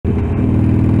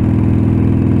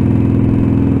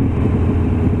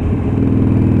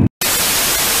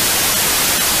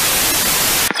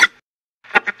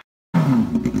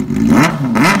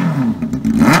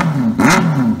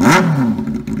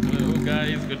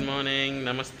morning,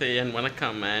 namaste and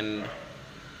vanakkam, and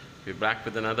we're back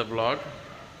with another vlog.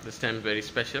 This time very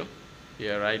special. We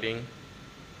are riding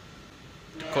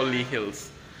to Kolli hills.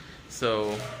 So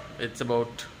it's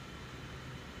about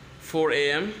 4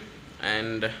 a.m.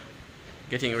 and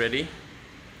getting ready,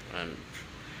 and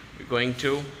we're going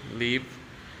to leave.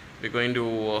 We're going to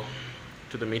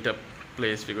the meetup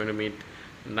place. We're going to meet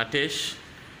Natesh,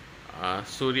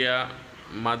 Surya,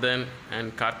 Madan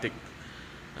and Karthik.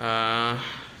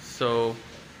 So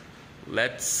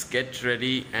let's get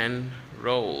ready and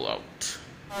roll out.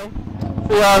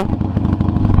 Yeah.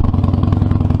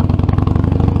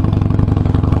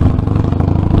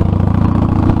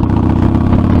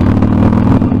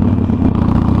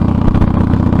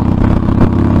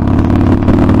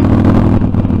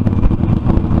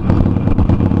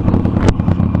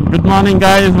 Good morning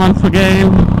guys, once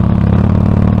again,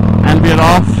 and we're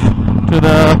off to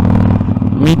the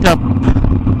meetup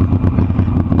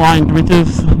point, which is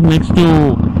next to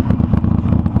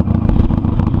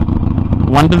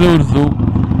Wonderloo Zoo.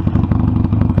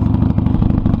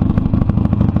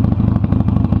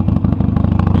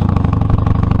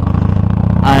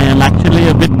 I am actually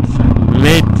a bit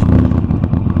late.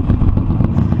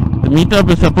 The meetup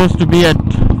is supposed to be at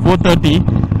 4:30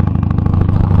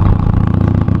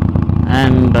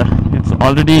 and it's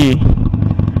already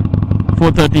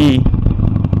 4:30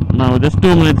 now, just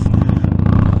 2 minutes.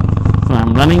 So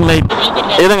I'm running late.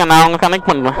 இருங்க, நான் அவங்க connect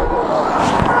பண்ணுவேன்.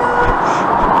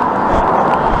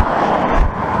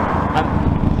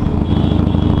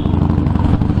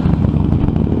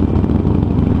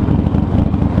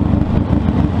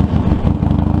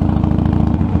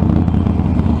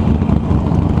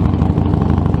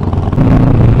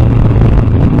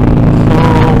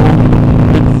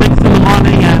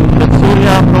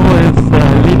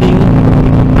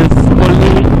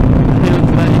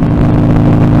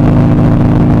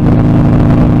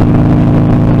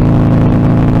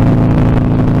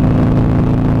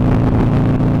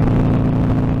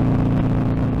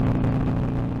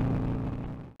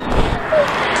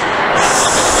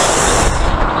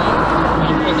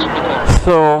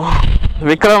 So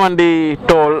Vikramandi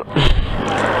toll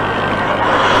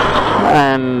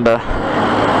and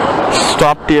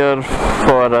stopped here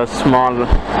for a small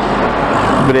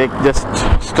break, just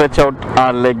stretch out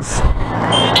our legs,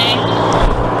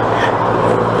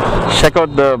 check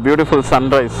out the beautiful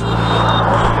sunrise.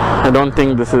 I don't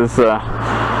think this is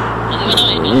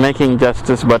making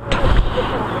justice, but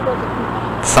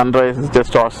sunrise is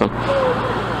just awesome.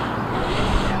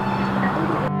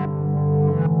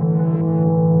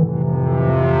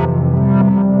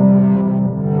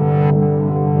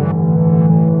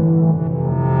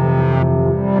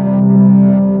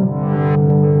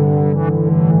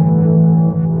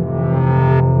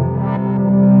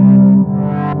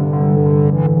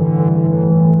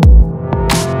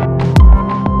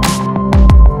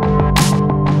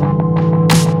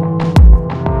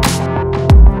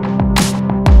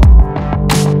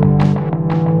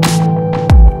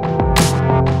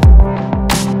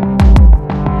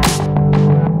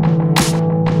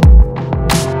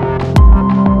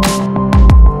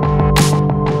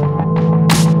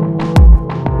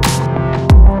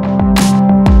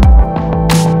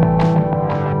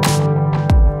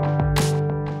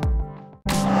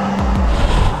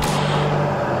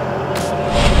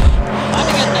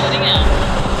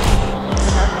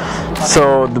 So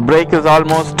the break is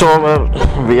almost over.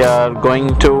 We are going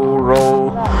to row.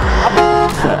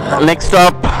 Next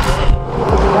stop,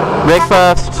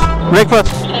 breakfast.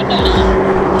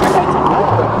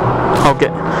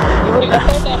 Okay.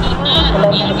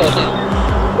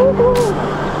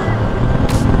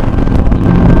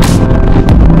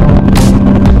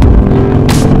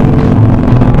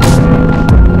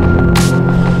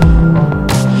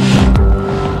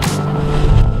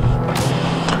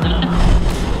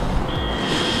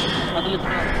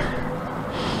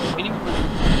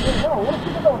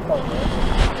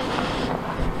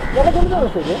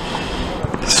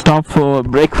 Stop for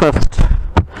breakfast.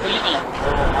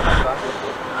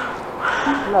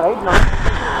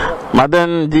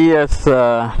 Madan ji has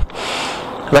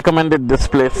recommended this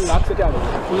place.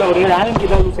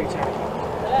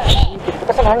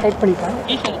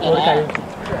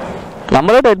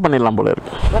 நம்மளே tight பண்ணிடலாம் போல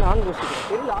இருக்கு.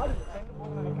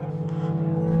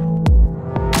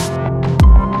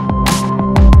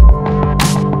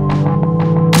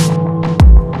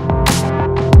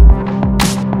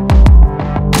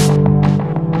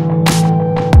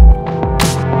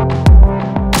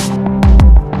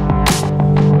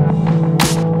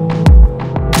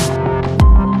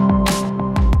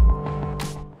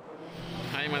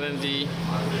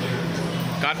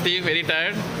 Karthik, very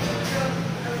tired?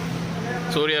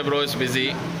 Surya bro is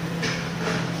busy.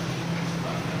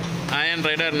 Iron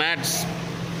Rider Nats.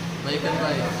 Bike and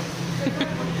bike.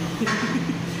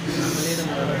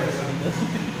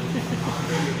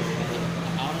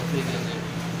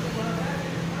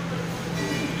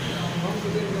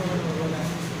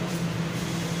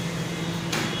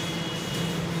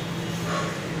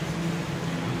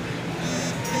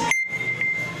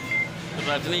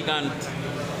 Rajnikant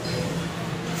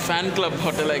fan club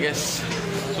hotel, I guess.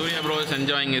 Surya bro is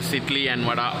enjoying his idli and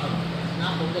vada.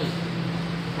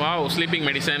 Wow, sleeping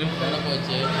medicine.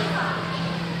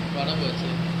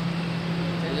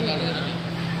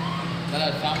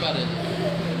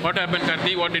 What happened,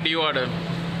 Karthi? What did you order?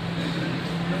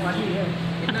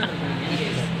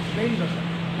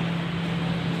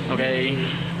 Okay,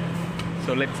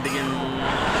 so let's begin.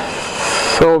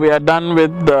 So we are done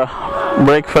with the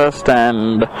breakfast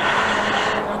and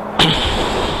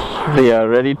we are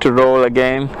ready to roll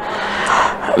again.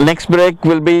 Next break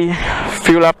will be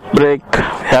fuel up break. We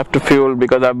have to fuel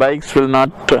because our bikes will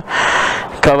not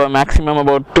cover maximum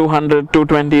about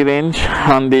 200-220 range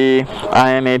on the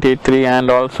IN 883 and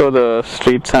also the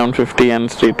Street 750 and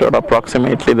Street Road,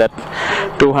 approximately that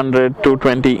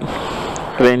 200-220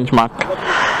 range mark.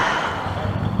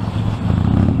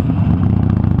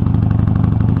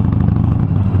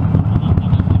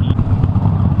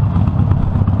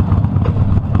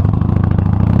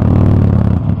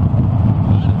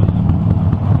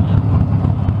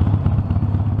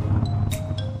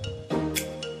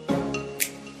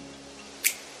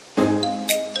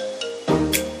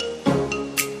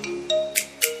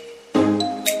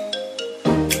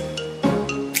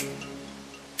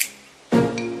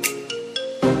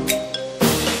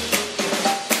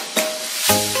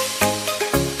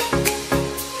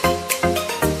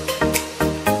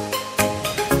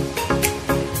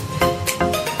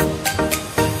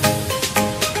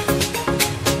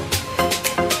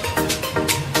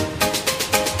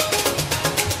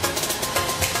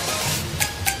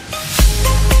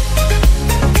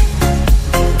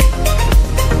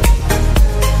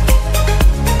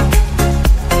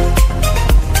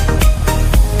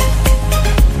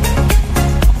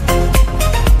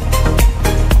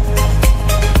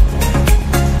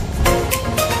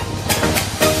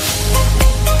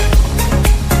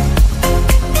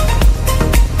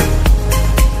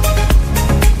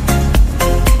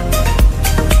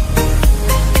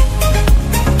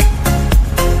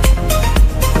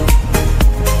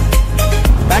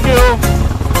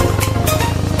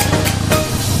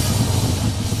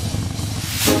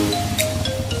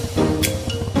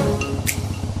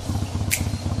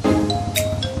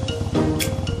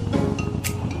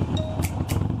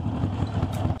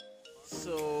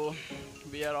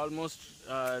 Almost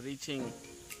reaching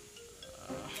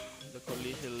the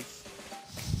Kolli hills.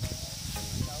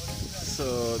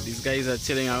 So these guys are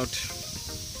chilling out,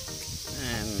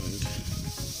 and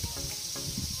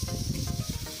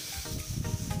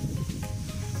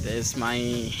there's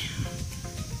my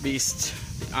beast,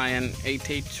 the IN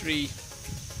 883.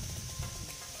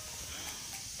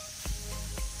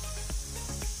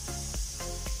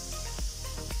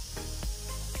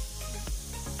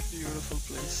 Beautiful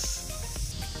place.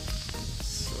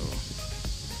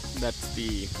 That's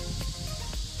the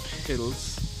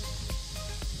hills,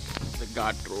 the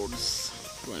Ghat roads.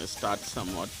 Going to start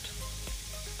somewhat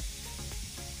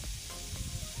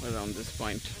around this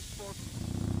point.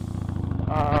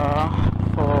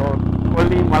 For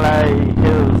Kolli Malai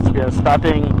Hills, we are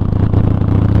starting.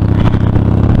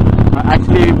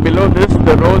 Actually, below this,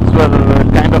 the roads were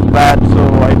kind of bad,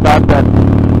 so I thought that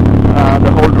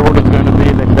the whole road is going to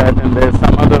be like that, and there's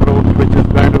some other road which is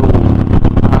going to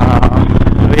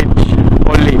reach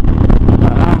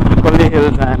Kolli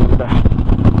Hills, and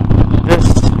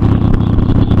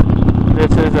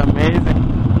this is amazing.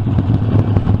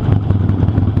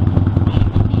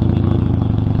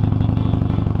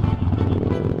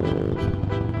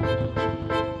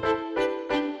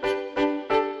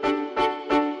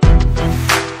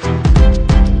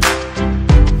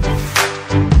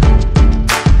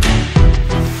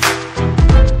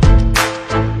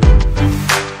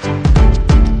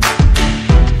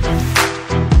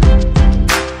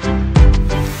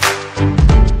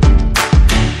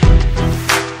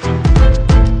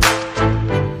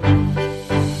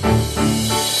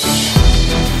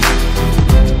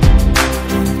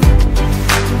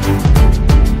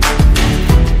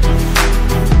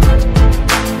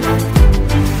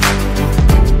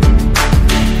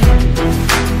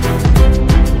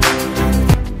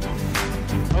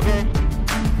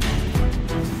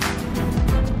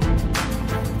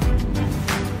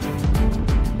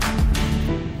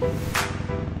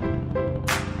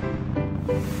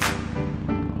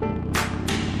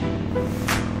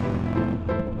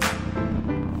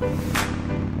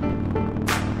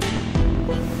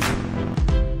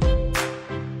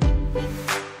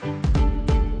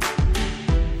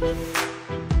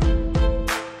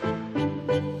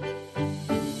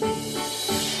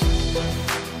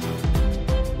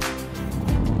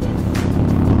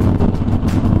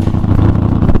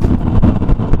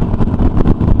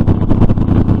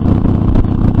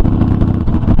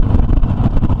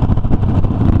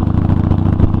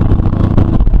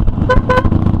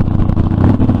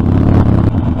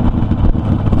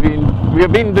 We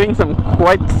have been doing some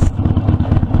quite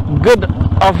good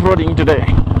off-roading today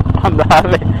on the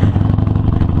Harley.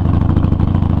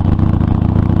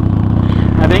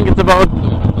 I think it's about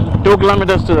 2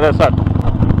 kilometers to the resort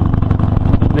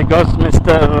because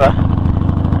Mr.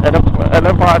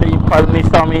 Edapadi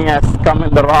Palnisamy has come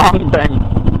in the wrong time.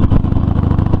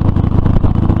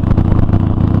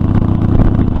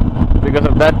 Because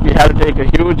of that, we had to take a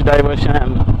huge diversion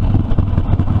and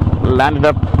landed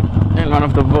up in one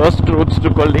of the worst routes to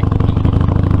Kolli.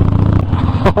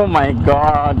 Oh my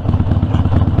god,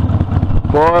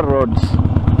 poor roads.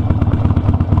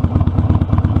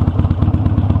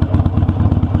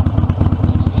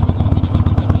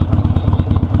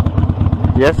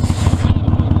 Yes,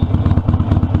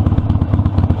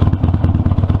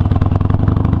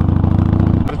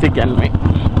 can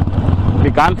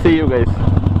we can't see you guys.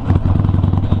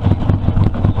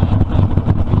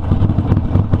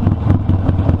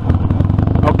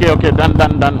 Okay, done.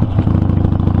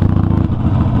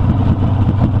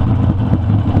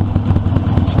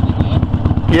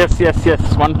 Yes,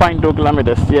 1.2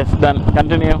 kilometers. Yes, done.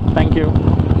 Continue. Thank you.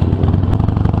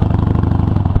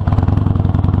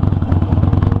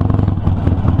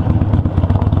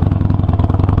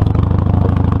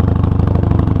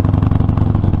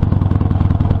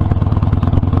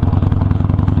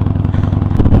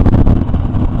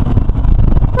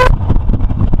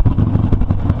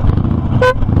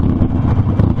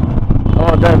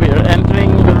 Oh, there we are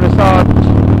entering the resort.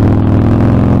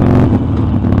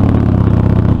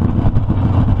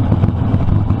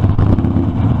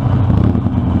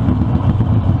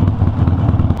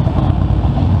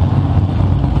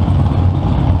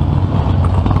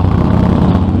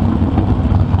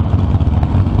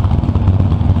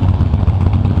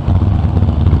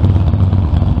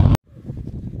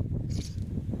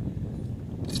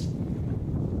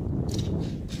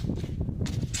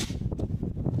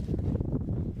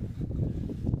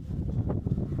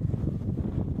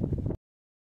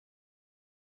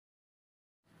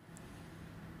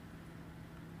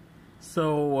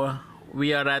 So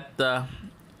we are at the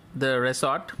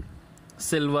resort,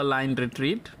 Silver Line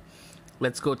Retreat.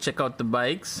 Let's go check out the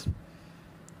bikes.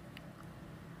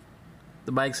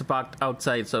 The bikes are parked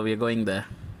outside, so we are going there.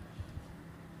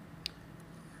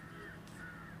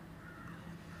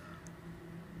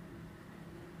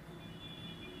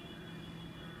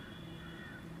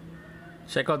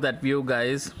 Check out that view,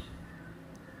 guys.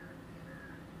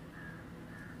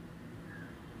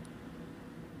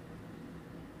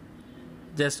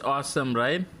 Just awesome,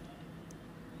 right?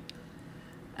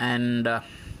 And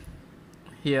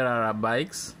here are our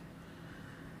bikes.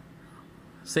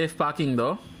 Safe parking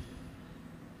though.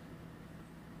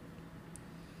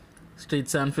 Street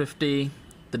 750,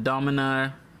 the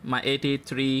Dominar, my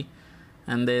 883,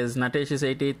 and there's Natesh's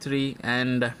 883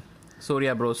 and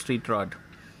Surya Bro Street Rod.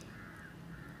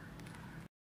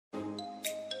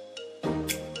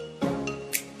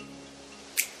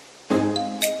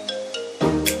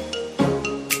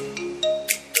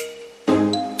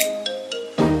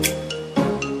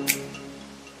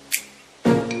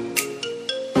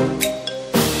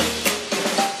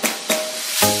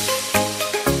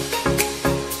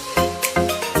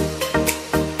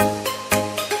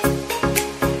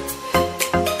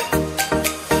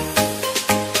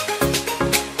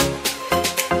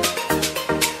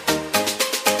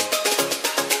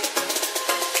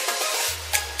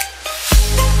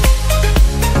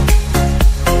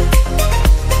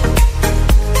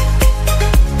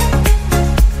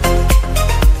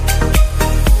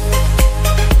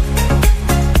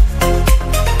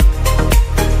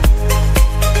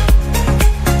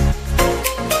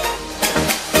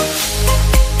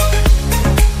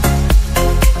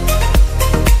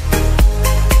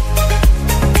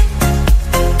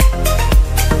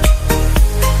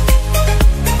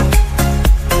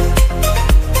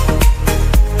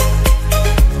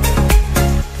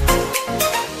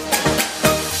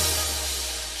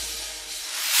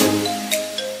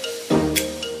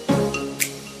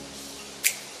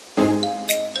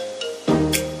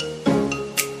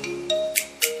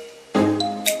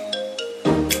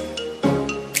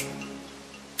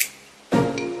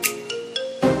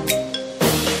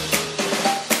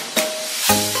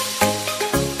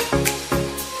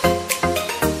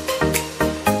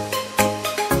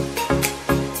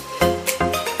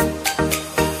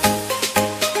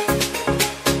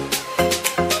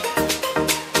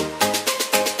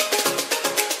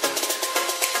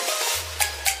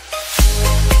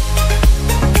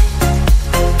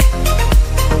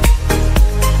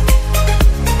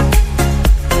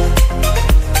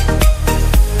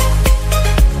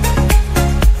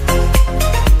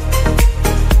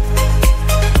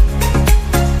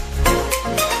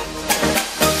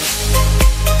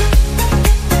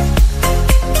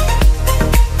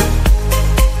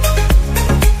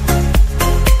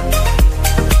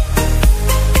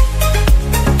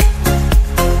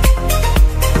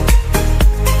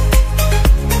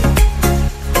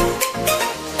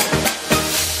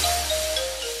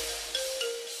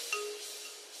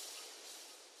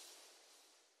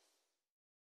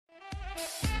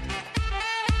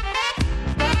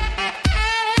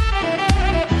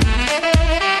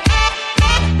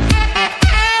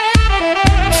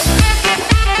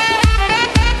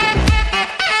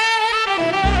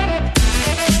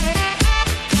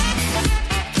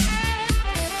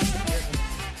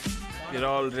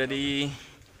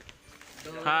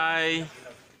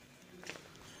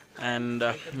 and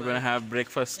we're gonna have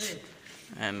breakfast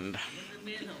and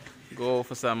go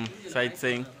for some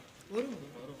sightseeing.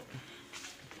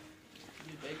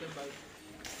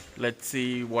 Let's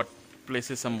see what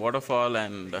places, some waterfall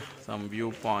and some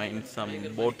viewpoints, some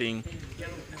boating.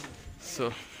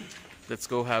 So let's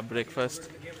go have breakfast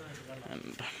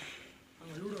and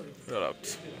roll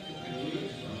out.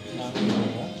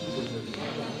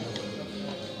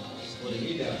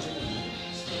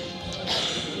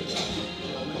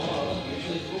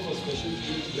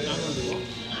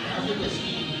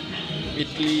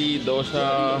 Idli, dosa,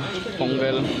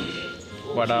 pongal,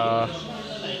 vada,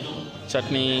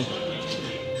 chutney.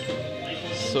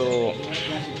 So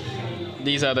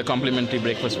these are the complimentary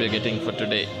breakfasts we're getting for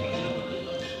today.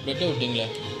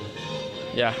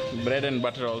 Yeah, bread and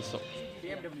butter also.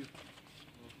 BMW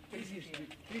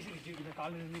 360 the call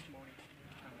in this morning.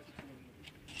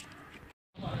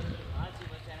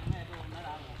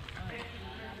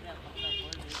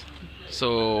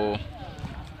 So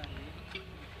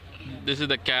this is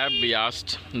the cab we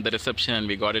asked the reception and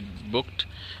we got it booked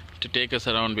to take us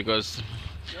around because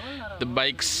the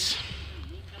bikes,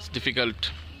 it's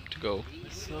difficult to go.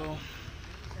 So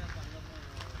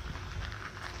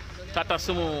Tata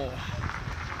Sumo.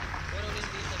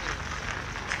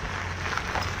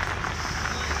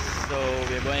 So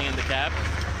we're going in the cab.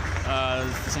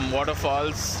 Some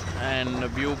waterfalls and a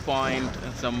viewpoint,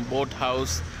 some boat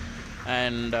house,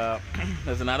 and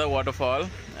there's another waterfall,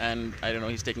 and I don't know,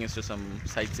 he's taking us to some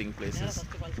sightseeing places.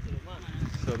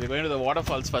 So we're going to the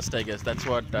waterfalls first, I guess. That's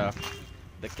what the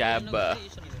cab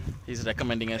he's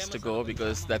recommending us to go,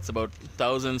 because that's about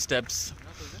 1,000 steps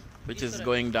which is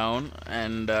going down,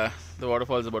 and the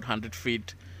waterfall is about 100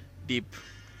 feet deep.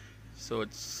 So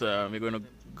it's we're going to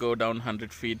go down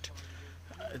 100 feet.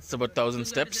 It's about 1,000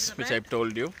 steps, which I've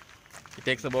told you. It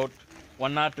takes about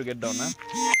 1 hour to get down. 1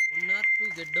 hour to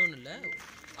get down, illa.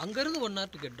 1 hour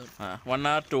to get down. 1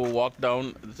 hour to walk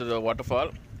down to the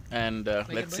waterfall, and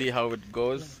let's see how it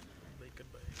goes.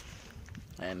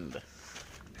 And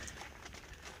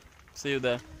see you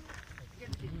there.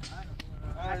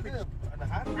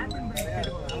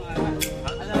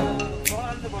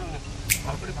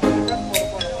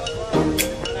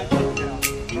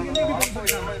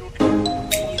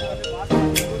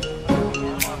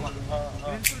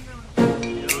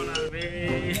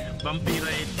 Bumpy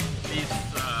ride, please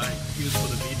use for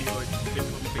the video. It's a bit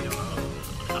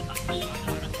bumpy.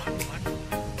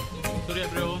 Surya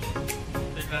bro,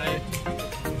 say hi.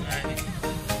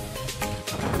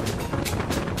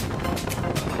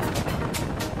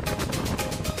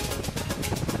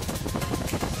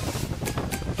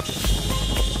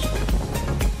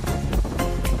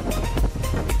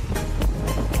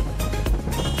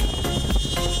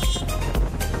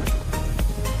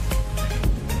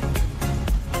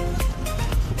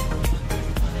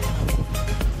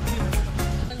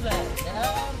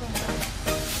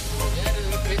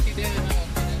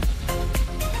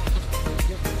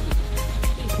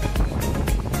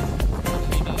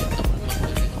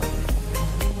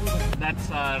 That's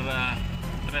our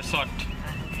resort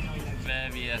where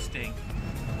we are staying.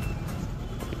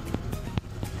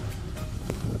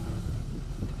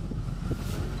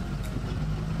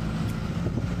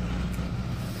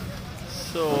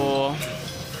 So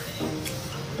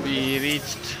we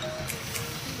reached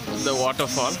the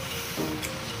waterfall.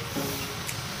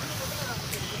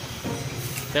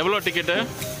 எவ்வளோ ticket?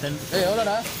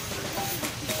 எவ்வளோடா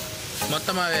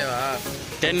மொத்தமாகவேவா?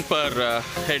 10 per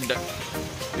head.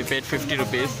 We paid 50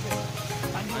 rupees.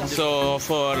 So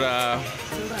for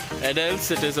adults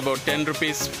it is about 10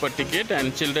 rupees per ticket,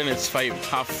 and children it's 5,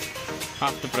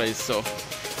 half the price. So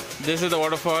this is the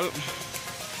waterfall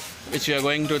which we are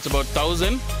going to. It's about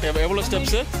 1,000. How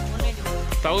steps?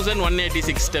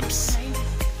 1,186 steps.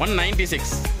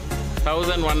 196.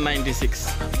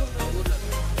 1,196.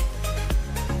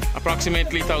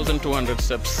 Approximately 1,200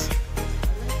 steps.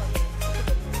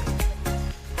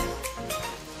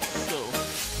 So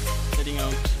heading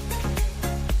out.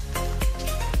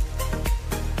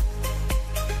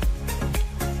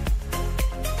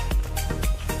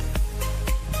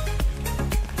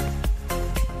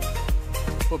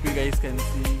 Hope you guys can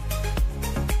see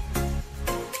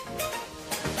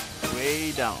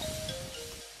way down.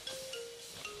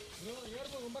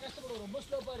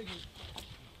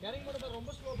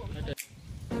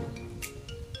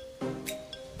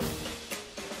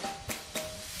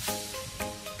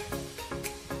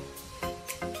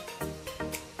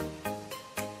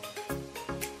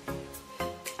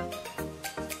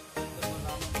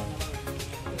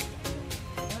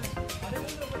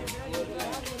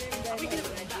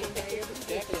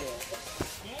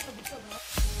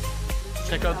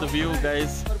 Check out the view,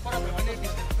 guys.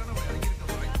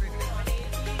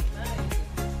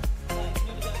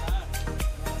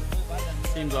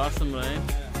 Seems awesome, right?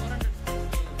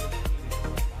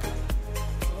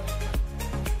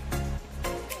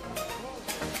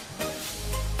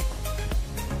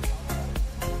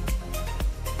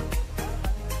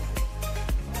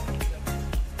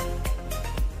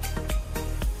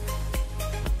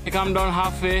 I come down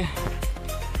halfway,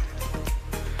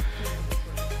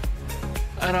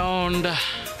 around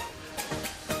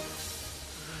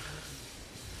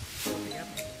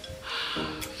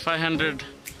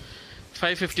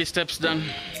 550 steps done.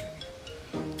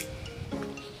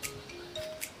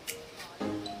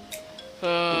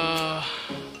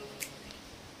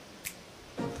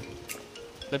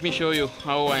 Let me show you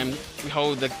how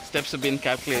the steps have been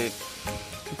calculated.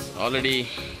 It's already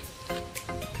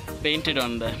painted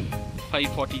on the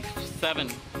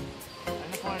 547.